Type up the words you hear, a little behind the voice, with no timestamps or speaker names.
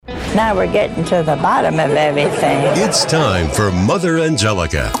Now we're getting to the bottom of everything. It's time for Mother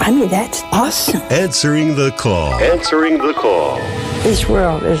Angelica. I mean, that's awesome. Answering the call. Answering the call. This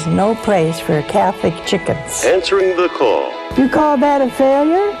world is no place for Catholic chickens. Answering the call. You call that a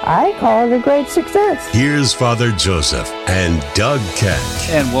failure? I call it a great success. Here's Father Joseph and Doug Keck.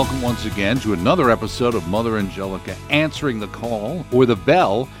 And welcome once again to another episode of Mother Angelica Answering the Call, or the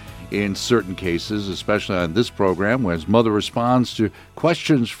bell in certain cases, especially on this program, as Mother responds to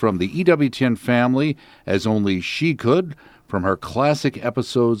questions from the EWTN family as only she could from her classic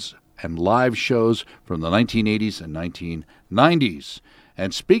episodes and live shows from the 1980s and 1990s.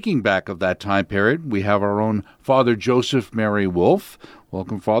 And speaking back of that time period, we have our own Father Joseph Mary Wolf.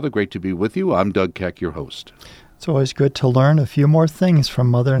 Welcome, Father. Great to be with you. I'm Doug Keck, your host. It's always good to learn a few more things from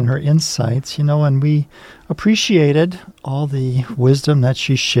Mother and her insights, and we appreciated all the wisdom that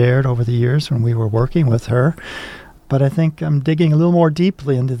she shared over the years when we were working with her. But I think I'm digging a little more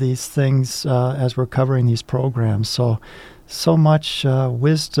deeply into these things as we're covering these programs. So much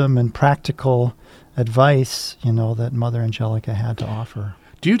wisdom and practical advice, that Mother Angelica had to offer.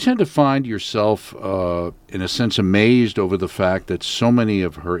 Do you tend to find yourself, in a sense, amazed over the fact that so many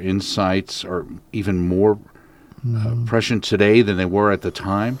of her insights are even more prescient today than they were at the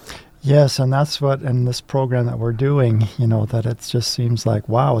time? Yes, and that's what in this program that we're doing, that it just seems like,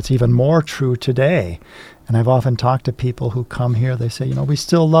 wow, it's even more true today. And I've often talked to people who come here, they say, we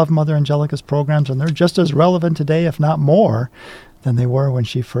still love Mother Angelica's programs, and they're just as relevant today, if not more, than they were when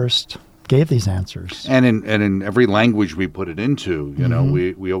she first gave these answers. And in every language we put it into,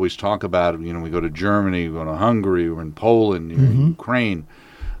 we always talk about, we go to Germany, we go to Hungary, we're in Poland, Ukraine,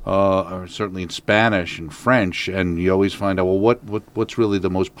 or certainly in Spanish and French, and you always find out, what's really the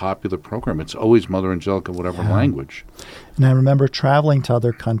most popular program? It's always Mother Angelica, whatever language. And I remember traveling to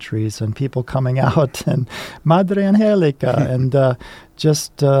other countries and people coming out and Madre Angelica and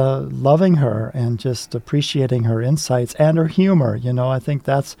just loving her and just appreciating her insights and her humor. I think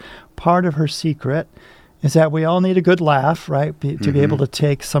that's part of her secret, is that we all need a good laugh, right? To be able to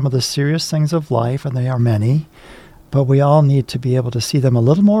take some of the serious things of life, and they are many, but we all need to be able to see them a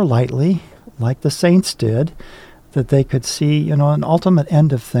little more lightly, like the saints did, that they could see, an ultimate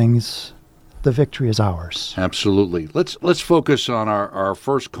end of things. The victory is ours. Absolutely. Let's focus on our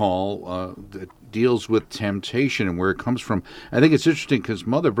first call that deals with temptation and where it comes from. I think it's interesting because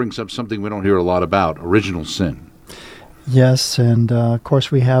Mother brings up something we don't hear a lot about, original sin. Yes, and of course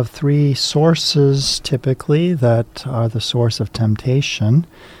we have three sources typically that are the source of temptation.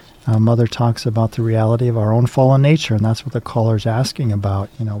 Mother talks about the reality of our own fallen nature, and that's what the caller's asking about.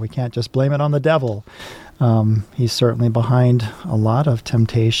 We can't just blame it on the devil. He's certainly behind a lot of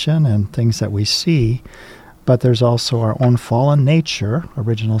temptation and things that we see, but there's also our own fallen nature,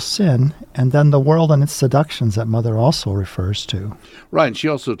 original sin, and then the world and its seductions that Mother also refers to. Right, and she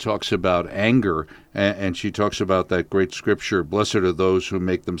also talks about anger, and she talks about that great scripture, blessed are those who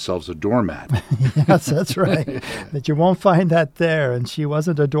make themselves a doormat. Yes, that's right. That you won't find that there, and she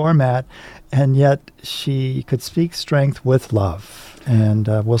wasn't a doormat, and yet she could speak strength with love, and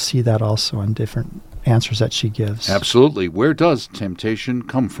we'll see that also in different answers that she gives. Absolutely. Where does temptation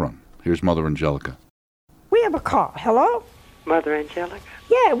come from? Here's Mother Angelica. We have a call. Hello? Mother Angelica?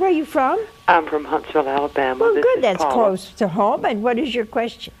 Yeah, where are you from? I'm from Huntsville, Alabama. Well, This good. is That's Paula. close to home. And what is your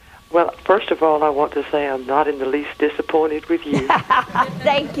question? Well, first of all, I want to say I'm not in the least disappointed with you.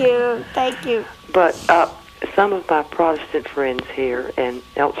 Thank you. Thank you. But some of my Protestant friends here and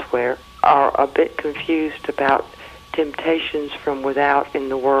elsewhere are a bit confused about temptations from without in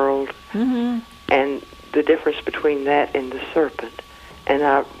the world and the difference between that and the serpent. And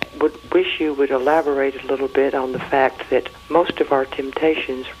I would wish you would elaborate a little bit on the fact that most of our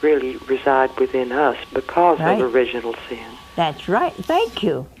temptations really reside within us because of original sin. That's right. Thank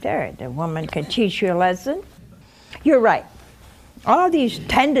you. There, the woman can teach you a lesson. You're right. All these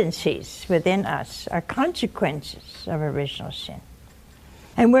tendencies within us are consequences of original sin.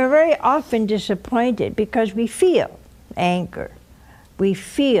 And we're very often disappointed because we feel anger, we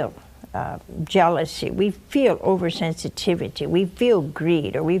feel jealousy, we feel oversensitivity, we feel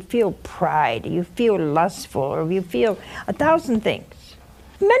greed, or we feel pride, or you feel lustful, or you feel 1,000 things.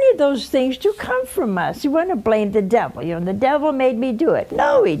 Many of those things do come from us. You want to blame the devil. The devil made me do it.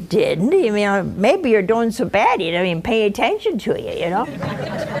 No, he didn't. Maybe you're doing so bad he didn't even pay attention to you,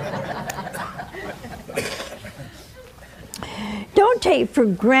 Don't take for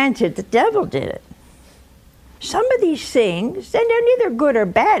granted the devil did it. Some of these things, and they're neither good or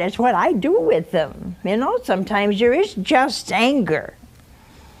bad, it's what I do with them. Sometimes there is just anger.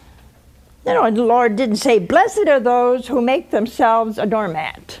 The Lord didn't say, blessed are those who make themselves a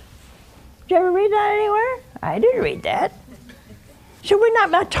doormat. Did you ever read that anywhere? I didn't read that. So we're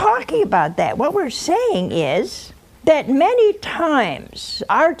not talking about that. What we're saying is that many times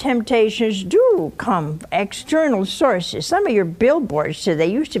our temptations do come from external sources. Some of your billboards today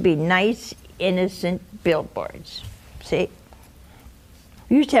used to be nice, innocent billboards. See?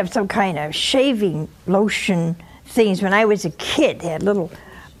 We used to have some kind of shaving lotion things. When I was a kid, they had little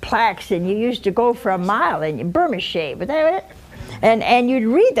plaques, and you used to go for a mile and you Burma shave. Was that it? And you'd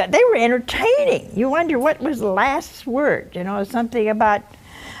read that. They were entertaining. You wonder what was the last word, something about,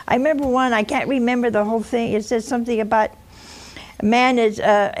 I remember one, I can't remember the whole thing. It says something about a man is,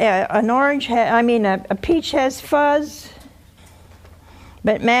 a peach has fuzz,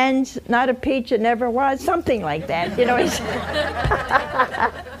 but man's not a peach, it never was, something like that.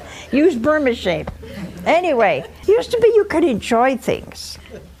 Use Burma shave. Anyway, it used to be you could enjoy things.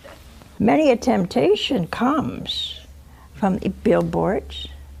 Many a temptation comes from the billboards,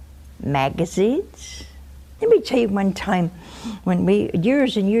 magazines. Let me tell you one time when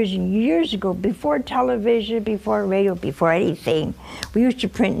years and years and years ago, before television, before radio, before anything, we used to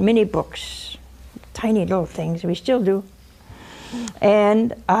print mini books, tiny little things, we still do.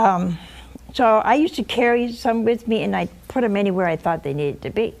 And so I used to carry some with me, and I put them anywhere I thought they needed to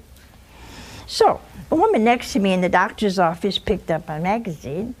be. So a woman next to me in the doctor's office picked up a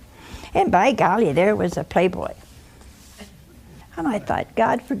magazine, and by golly, there was a Playboy. And I thought,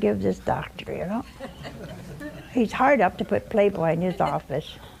 God forgive this doctor, He's hard up to put Playboy in his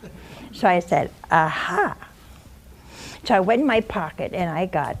office. So I said, aha. So I went in my pocket and I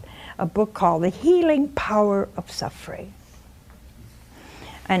got a book called The Healing Power of Suffering.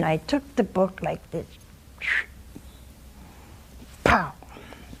 And I took the book like this. Pow.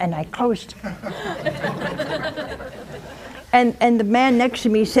 And I closed it. And the man next to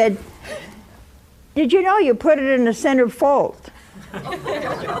me said, did you know you put it in the center fold?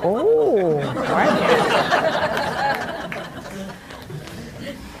 Oh,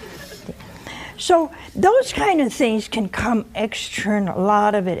 so those kind of things can come external, a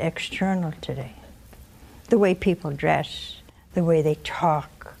lot of it external today. The way people dress, the way they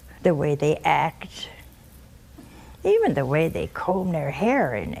talk, the way they act, even the way they comb their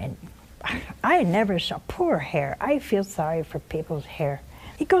hair. And I never saw poor hair. I feel sorry for people's hair.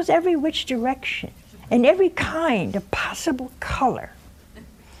 It goes every which direction. And every kind of possible color.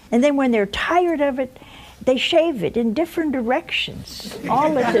 And then when they're tired of it, they shave it in different directions,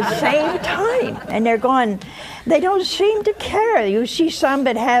 all at the same time. And they don't seem to care. You see some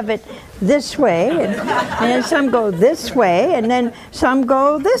that have it this way, and then some go this way, and then some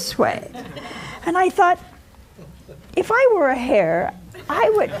go this way. And I thought, if I were a hair,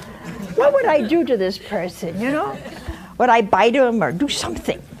 what would I do to this person, Would I bite him or do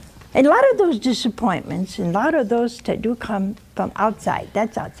something? And a lot of those disappointments, and a lot of those do come from outside.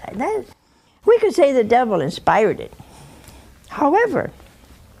 That's outside. We could say the devil inspired it. However,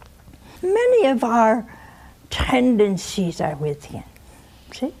 many of our tendencies are within.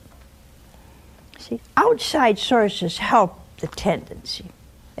 See? Outside sources help the tendency.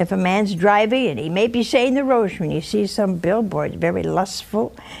 If a man's driving and he may be saying the rosary, when he sees some billboard very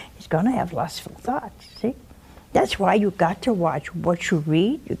lustful, he's going to have lustful thoughts. See? That's why you got to watch what you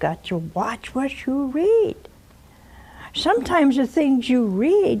read. You got to watch what you read. Sometimes the things you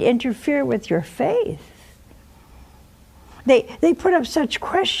read interfere with your faith. They put up such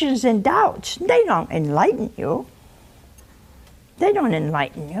questions and doubts. They don't enlighten you. They don't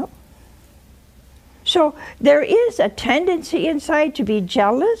enlighten you. So there is a tendency inside to be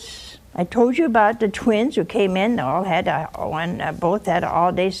jealous. I told you about the twins who came in. They all had both had an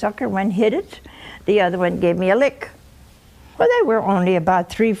all-day sucker. One hit it. The other one gave me a lick. Well, they were only about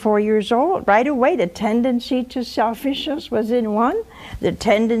 3-4 years old. Right away, the tendency to selfishness was in one, the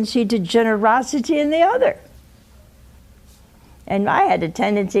tendency to generosity in the other. And I had a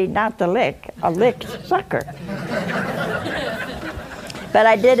tendency not to lick, a licked sucker. But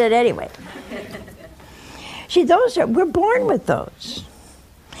I did it anyway. See, we're born with those.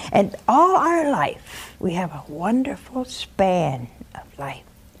 And all our life, we have a wonderful span of life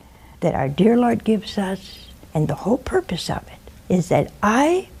that our dear Lord gives us, and the whole purpose of it is that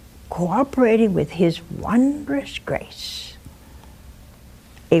I, cooperating with His wondrous grace,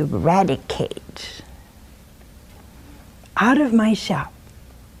 eradicate out of myself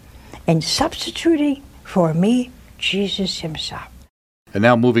and substituting for me Jesus Himself. And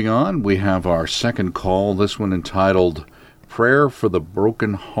now moving on, we have our second call, this one entitled Prayer for the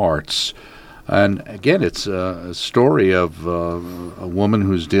Broken Hearts. And again, it's a story of a woman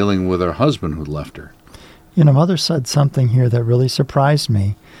who's dealing with her husband who left her. Mother said something here that really surprised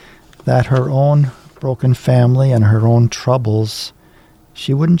me, that her own broken family and her own troubles,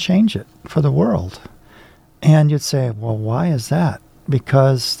 she wouldn't change it for the world. And you'd say, well, why is that?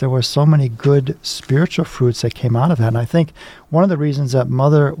 because there were so many good spiritual fruits that came out of that. And I think one of the reasons that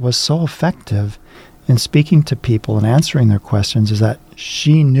Mother was so effective in speaking to people and answering their questions is that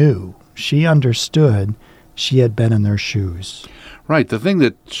she knew, she understood, she had been in their shoes. Right. The thing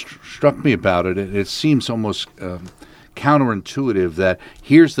that struck me about it, it seems almost counterintuitive that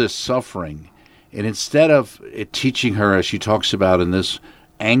here's this suffering, and instead of it teaching her, as she talks about in this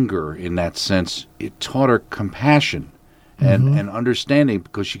anger in that sense, it taught her compassion and understanding,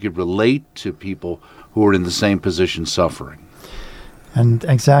 because she could relate to people who are in the same position suffering. And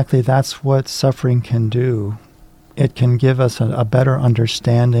exactly, that's what suffering can do. It can give us a better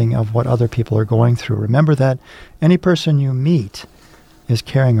understanding of what other people are going through. Remember that any person you meet is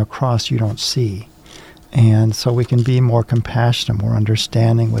carrying a cross you don't see. And so we can be more compassionate, more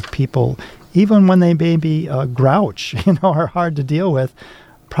understanding with people, even when they may be grouch, are hard to deal with.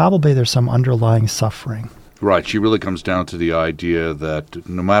 Probably there's some underlying suffering. Right. She really comes down to the idea that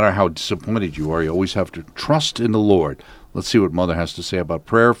no matter how disappointed you are, you always have to trust in the Lord. Let's see what Mother has to say about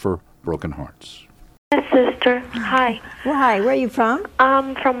prayer for broken hearts. Yes, sister. Hi. Well, hi, where are you from?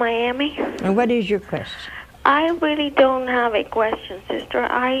 I'm from Miami. And what is your question? I really don't have a question, sister.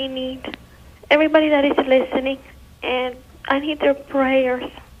 I need everybody that is listening, and I need their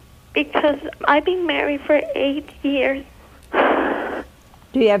prayers, because I've been married for 8 years.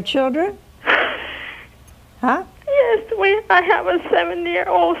 Do you have children? Huh? Yes, I have a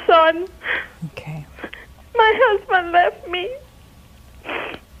 7-year-old son. Okay. My husband left me 2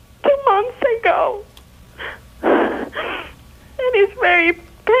 months ago, and it's very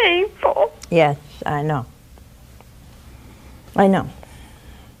painful. Yes, I know. I know.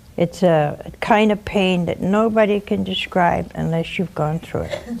 It's a kind of pain that nobody can describe unless you've gone through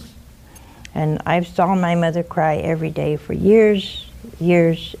it. And I've saw my mother cry every day for years,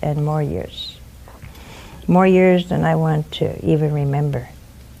 and more years. More years than I want to even remember.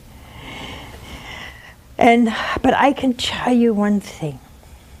 But I can tell you one thing,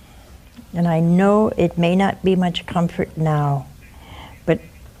 and I know it may not be much comfort now, but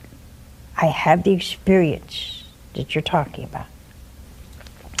I have the experience that you're talking about.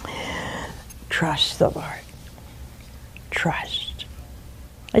 Trust the Lord. Trust.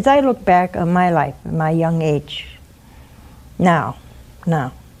 As I look back on my life, at my young age, now,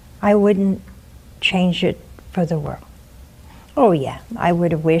 I wouldn't change it for the world. Oh yeah, I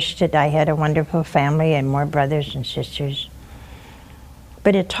would have wished that I had a wonderful family and more brothers and sisters.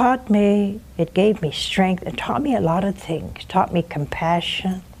 But it taught me, it gave me strength, it taught me a lot of things. It taught me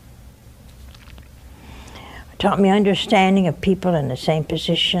compassion. It taught me understanding of people in the same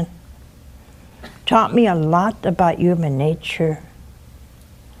position. It taught me a lot about human nature.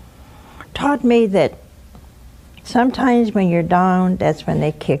 It taught me that sometimes when you're down, that's when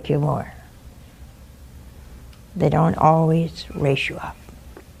they kick you more. They don't always raise you up.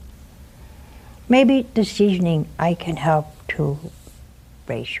 Maybe this evening I can help to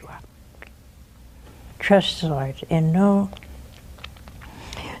raise you up. Trust the Lord and know,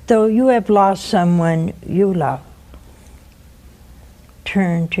 though you have lost someone you love,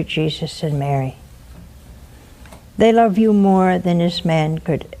 turn to Jesus and Mary. They love you more than this man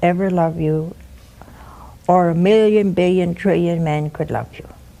could ever love you, or a million, billion, trillion men could love you.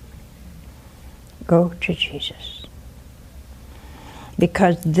 Go to Jesus.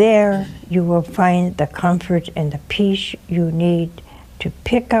 Because there you will find the comfort and the peace you need to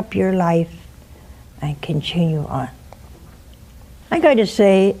pick up your life and continue on. I'm going to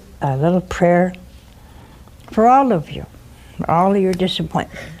say a little prayer for all of you, for all of your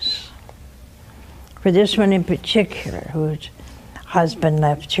disappointments. For this one in particular, whose husband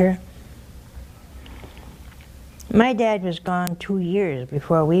left her. My dad was gone 2 years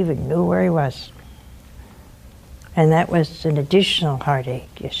before we even knew where he was. And that was an additional heartache,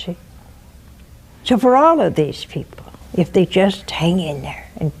 you see. So for all of these people, if they just hang in there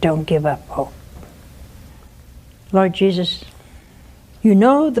and don't give up hope. Lord Jesus, you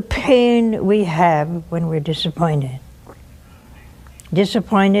know the pain we have when we're disappointed.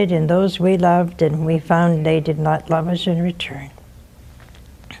 Disappointed in those we loved and we found they did not love us in return.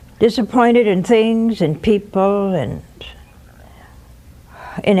 Disappointed in things and people and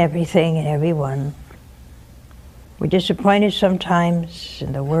in everything and everyone. We're disappointed sometimes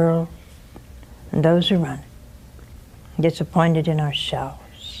in the world and those around it. Disappointed in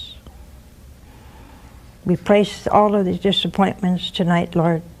ourselves. We place all of these disappointments tonight,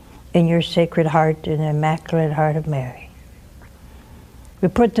 Lord, in your sacred heart, in the Immaculate Heart of Mary. We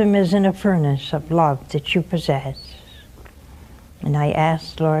put them as in a furnace of love that you possess. And I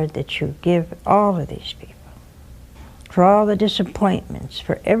ask, Lord, that you give all of these people, for all the disappointments,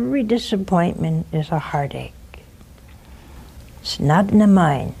 for every disappointment is a heartache. It's not in the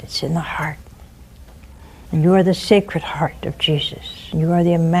mind, it's in the heart. And you are the Sacred Heart of Jesus. You are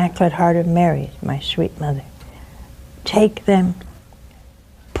the Immaculate Heart of Mary, my sweet mother. Take them,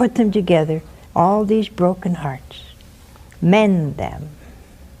 put them together, all these broken hearts, mend them,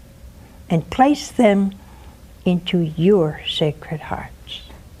 and place them into your Sacred Hearts.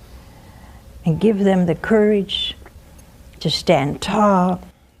 And give them the courage to stand tall,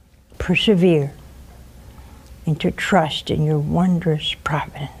 persevere, and to trust in your wondrous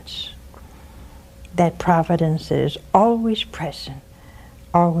providence. That providence that is always present,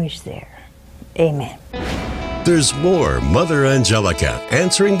 always there. Amen. There's more Mother Angelica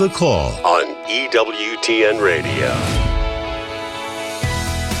answering the call on EWTN Radio.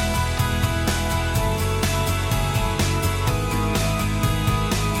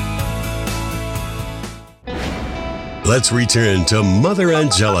 Let's return to Mother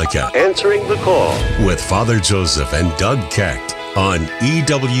Angelica answering the call with Father Joseph and Doug Keck on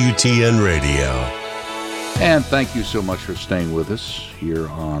EWTN Radio. And thank you so much for staying with us here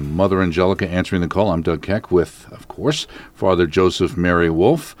on Mother Angelica Answering the Call. I'm Doug Keck with, of course, Father Joseph Mary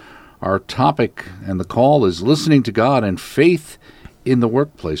Wolf. Our topic and the call is listening to God and faith in the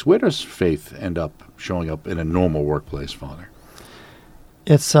workplace. Where does faith end up showing up in a normal workplace, Father?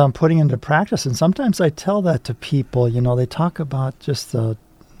 It's putting into practice. And sometimes I tell that to people. You know, they talk about just the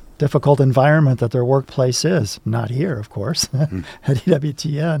difficult environment that their workplace is. Not here, of course, at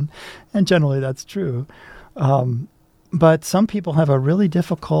EWTN. And generally that's true. But some people have a really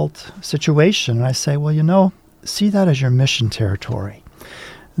difficult situation. And I say, well, you know, see that as your mission territory.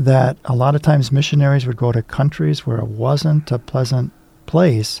 That a lot of times missionaries would go to countries where it wasn't a pleasant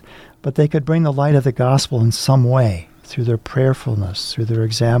place, but they could bring the light of the gospel in some way, through their prayerfulness, through their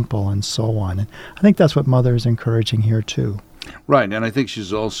example, and so on. And I think that's what Mother is encouraging here, too. Right, and I think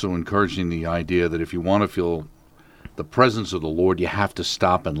she's also encouraging the idea that if you want to feel the presence of the Lord, you have to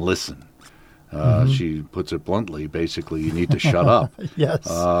stop and listen. She puts it bluntly, basically, you need to shut up. Yes.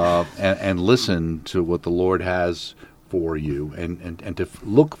 And listen to what the Lord has for you and to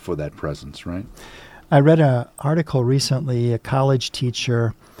look for that presence, right? I read an article recently, a college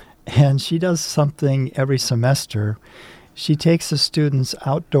teacher, and she does something every semester. She takes the students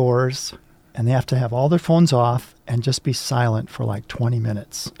outdoors, and they have to have all their phones off and just be silent for like 20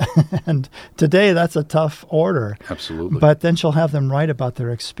 minutes. And today, that's a tough order. Absolutely. But then she'll have them write about their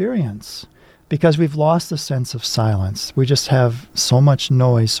experience, because we've lost the sense of silence. We just have so much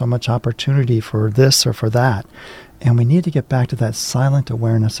noise, so much opportunity for this or for that. And we need to get back to that silent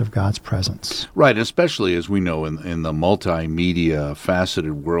awareness of God's presence. Right, especially as we know in the multimedia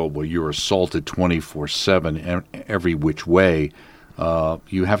faceted world where you're assaulted 24/7 every which way,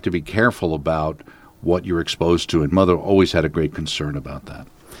 you have to be careful about what you're exposed to. And Mother always had a great concern about that.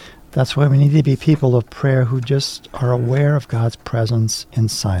 That's why we need to be people of prayer who just are aware of God's presence in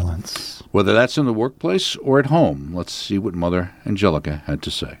silence. Whether that's in the workplace or at home, let's see what Mother Angelica had to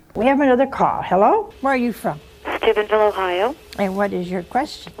say. We have another call. Hello? Where are you from? Steubenville, Ohio. And what is your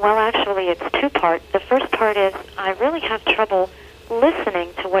question? Well, actually, it's two parts. The first part is I really have trouble listening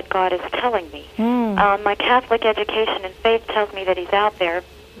to what God is telling me. My Catholic education and faith tells me that He's out there,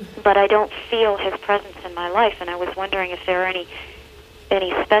 but I don't feel His presence in my life, and I was wondering if there are any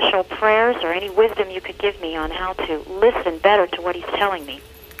special prayers or any wisdom you could give me on how to listen better to what He's telling me.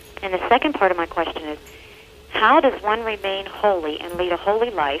 And the second part of my question is, how does one remain holy and lead a holy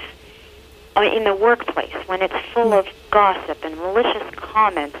life in the workplace when it's full of gossip and malicious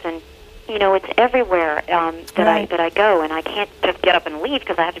comments and, you know, it's everywhere that I go, and I can't just get up and leave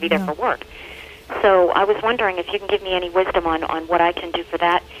because I have to be there for work. So I was wondering if you can give me any wisdom on what I can do for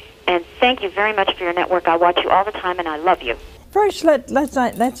that. And thank you very much for your network. I watch you all the time, and I love you. First,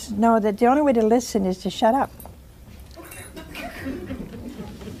 let's know that the only way to listen is to shut up.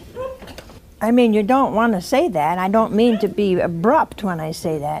 I mean, you don't want to say that. I don't mean to be abrupt when I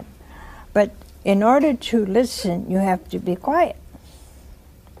say that. But in order to listen, you have to be quiet.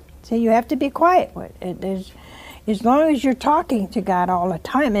 See, you have to be quiet. As long as you're talking to God all the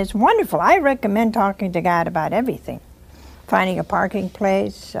time, it's wonderful. I recommend talking to God about everything. Finding a parking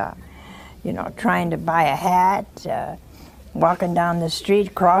place, trying to buy a hat, walking down the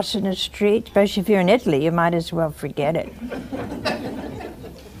street, crossing the street. Especially if you're in Italy, you might as well forget it.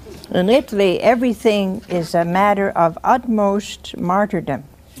 In Italy, everything is a matter of utmost martyrdom.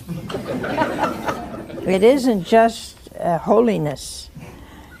 It isn't just holiness.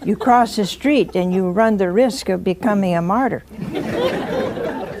 You cross the street and you run the risk of becoming a martyr.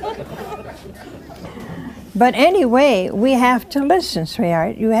 But anyway, we have to listen,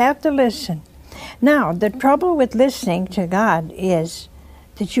 sweetheart. You have to listen. Now, the trouble with listening to God is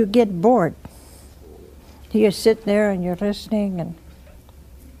that you get bored. You're sitting there and you're listening and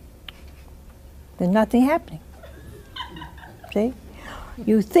there's nothing happening. See?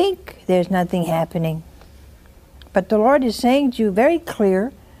 You think there's nothing happening. But the Lord is saying to you very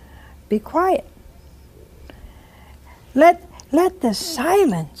clear, be quiet. Let the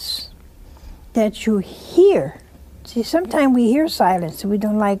silence that you hear. See, sometimes we hear silence and we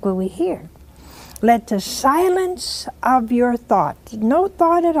don't like what we hear. Let the silence of your thought, no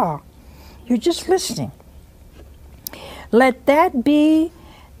thought at all, you're just listening. Let that be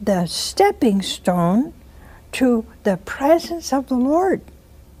the stepping stone to the presence of the Lord.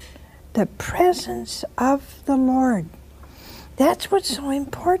 The presence of the Lord. That's what's so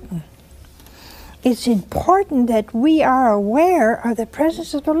important. It's important that we are aware of the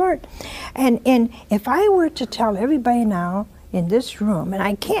presence of the Lord. And if I were to tell everybody now in this room, and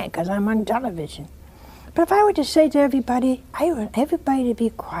I can't because I'm on television, but if I were to say to everybody, I want everybody to be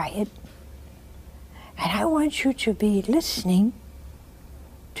quiet, and I want you to be listening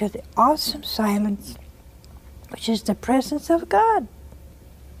to the awesome silence, which is the presence of God.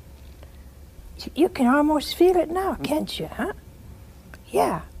 You can almost feel it now, can't you, huh?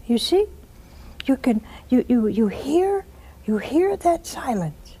 Yeah, you see? You can you hear that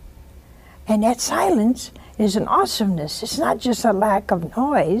silence. And that silence is an awesomeness. It's not just a lack of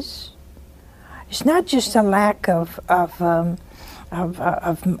noise. It's not just a lack of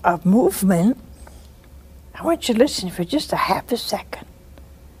movement. I want you to listen for just a half a second.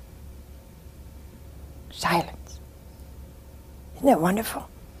 Silence. Isn't that wonderful?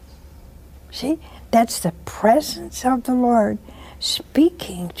 See, that's the presence of the Lord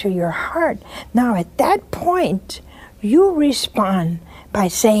speaking to your heart. Now at that point, you respond by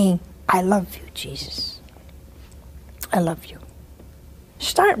saying, I love you, Jesus. I love you.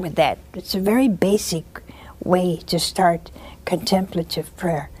 Start with that. It's a very basic way to start contemplative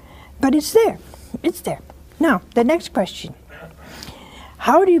prayer. But it's there. It's there. Now, the next question.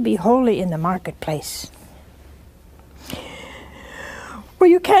 How do you be holy in the marketplace? Well,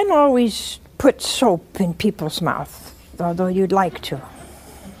 you can't always put soap in people's mouth, although you'd like to.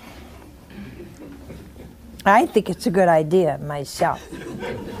 I think it's a good idea myself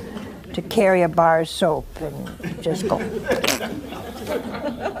to carry a bar of soap and just go.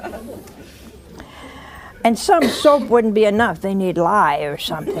 And some soap wouldn't be enough. They need lye or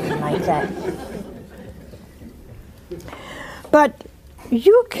something like that. But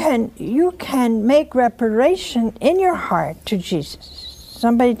you can make reparation in your heart to Jesus.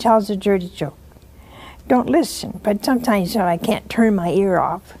 Somebody tells a dirty joke. Don't listen, but sometimes you say, I can't turn my ear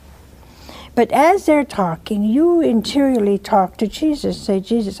off. But as they're talking, you interiorly talk to Jesus. Say,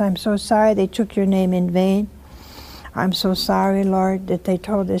 Jesus, I'm so sorry they took your name in vain. I'm so sorry, Lord, that they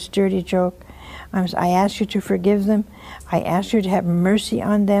told this dirty joke. I ask you to forgive them. I ask you to have mercy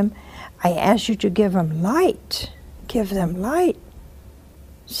on them. I ask you to give them light. Give them light.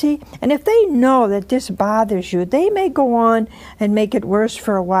 See, and if they know that this bothers you, they may go on and make it worse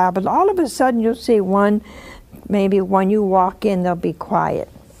for a while, but all of a sudden you'll see maybe when you walk in, they'll be quiet.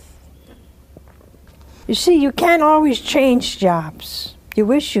 You see, you can't always change jobs. You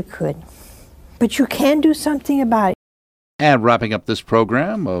wish you could, but you can do something about it. And wrapping up this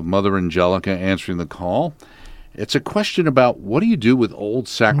program of Mother Angelica answering the call, it's a question about what do you do with old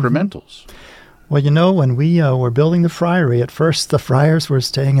sacramentals? Mm-hmm. Well, when we were building the friary, at first the friars were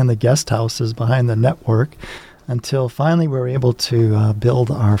staying in the guest houses behind the network until finally we were able to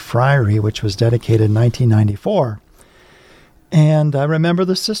build our friary, which was dedicated in 1994. And I remember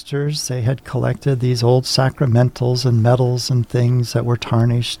the sisters, they had collected these old sacramentals and medals and things that were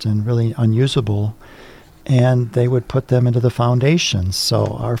tarnished and really unusable, and they would put them into the foundations. So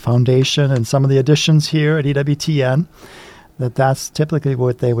our foundation and some of the additions here at EWTN, that's typically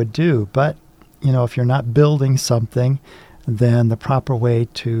what they would do. But if you're not building something, then the proper way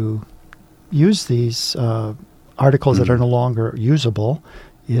to use these articles that are no longer usable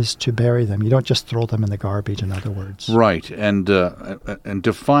is to bury them. You don't just throw them in the garbage, in other words. Right. And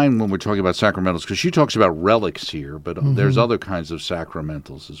define when we're talking about sacramentals, because she talks about relics here, but there's other kinds of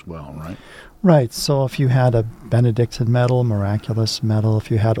sacramentals as well, right? Right. So if you had a Benedictine medal, miraculous medal,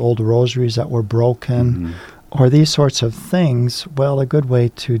 if you had old rosaries that were broken, or these sorts of things, well, a good way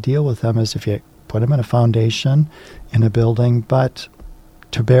to deal with them is if you put them in a foundation in a building, but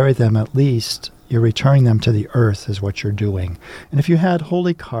to bury them at least, you're returning them to the earth is what you're doing. And if you had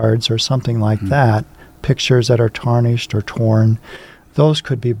holy cards or something like that, pictures that are tarnished or torn, those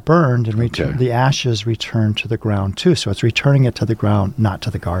could be burned and the ashes return to the ground too. So it's returning it to the ground, not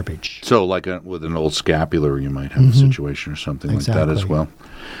to the garbage. So like with an old scapular, you might have a situation or something like that as well.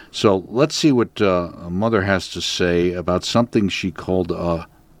 So let's see what Mother has to say about something she called a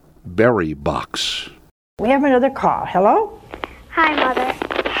berry box. We have another call. Hello? Hi, Mother.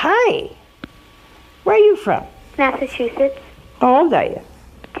 Hi. Where are you from? Massachusetts. How old are you?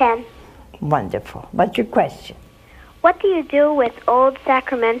 10. Wonderful. What's your question? What do you do with old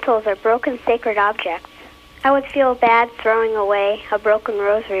sacramentals or broken sacred objects? I would feel bad throwing away a broken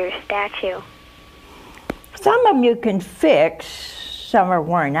rosary or statue. Some of them you can fix. Some are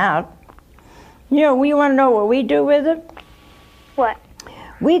worn out. You know, we want to know what we do with them? What?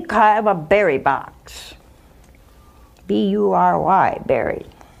 We have a berry box. B-U-R-Y, berry.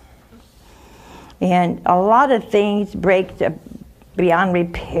 And a lot of things break beyond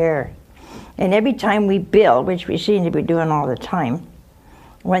repair. And every time we build, which we seem to be doing all the time,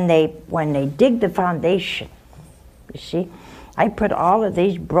 when they dig the foundation, you see, I put all of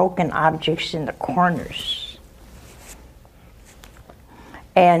these broken objects in the corners.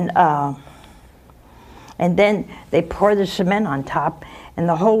 And then they pour the cement on top, and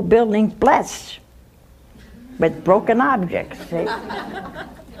the whole building's blessed with broken objects. See?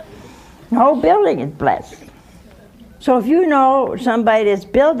 The whole building is blessed. So if you know somebody that's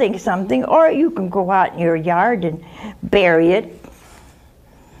building something, or you can go out in your yard and bury it,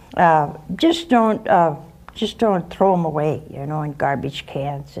 just don't throw them away, you know, in garbage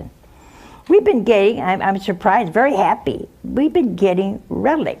cans. And we've been getting, I'm surprised, very happy, we've been getting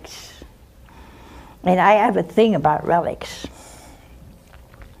relics. And I have a thing about relics.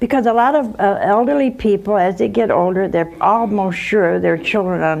 Because a lot of elderly people, as they get older, they're almost sure their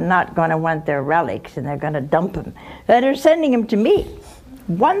children are not going to want their relics and they're going to dump them. But they're sending them to me.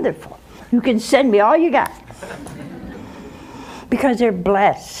 Wonderful. You can send me all you got. Because they're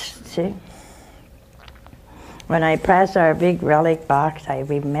blessed, see? When I pass our big relic box, I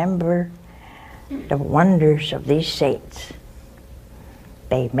remember the wonders of these saints.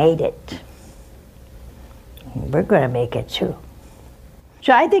 They made it. And we're going to make it too.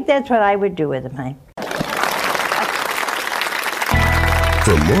 So I think that's what I would do with them, honey.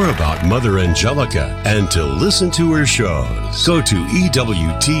 For more about Mother Angelica and to listen to her shows, go to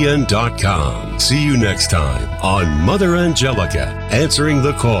EWTN.com. See you next time on Mother Angelica, Answering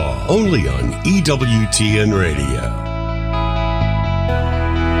the Call, only on EWTN Radio.